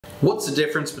What's the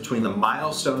difference between the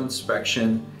Milestone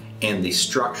Inspection and the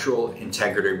Structural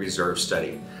Integrity Reserve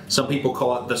Study? Some people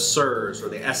call it the SIRS or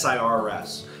the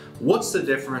SIRS. What's the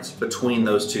difference between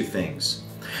those two things?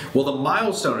 Well, the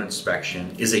Milestone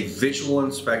Inspection is a visual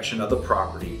inspection of the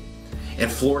property,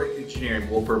 and Florida Engineering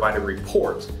will provide a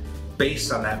report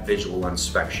based on that visual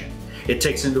inspection. It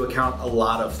takes into account a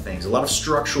lot of things, a lot of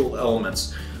structural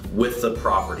elements with the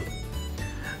property.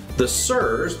 The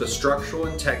SIRS, the Structural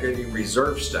Integrity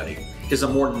Reserve Study, is a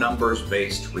more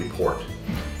numbers-based report.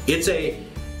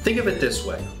 Think of it this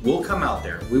way, we'll come out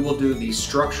there, we will do the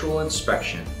structural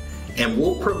inspection, and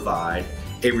we'll provide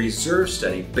a reserve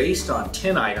study based on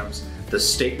 10 items the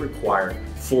state required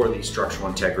for these structural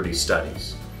integrity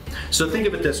studies. So think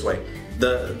of it this way,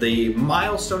 the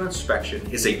Milestone Inspection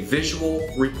is a visual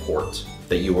report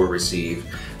that you will receive.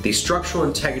 The Structural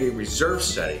Integrity Reserve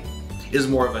Study is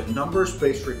more of a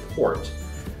numbers-based report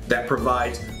that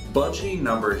provides budgeting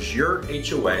numbers your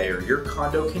HOA or your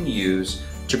condo can use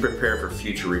to prepare for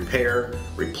future repair,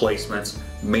 replacements,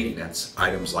 maintenance,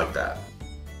 items like that.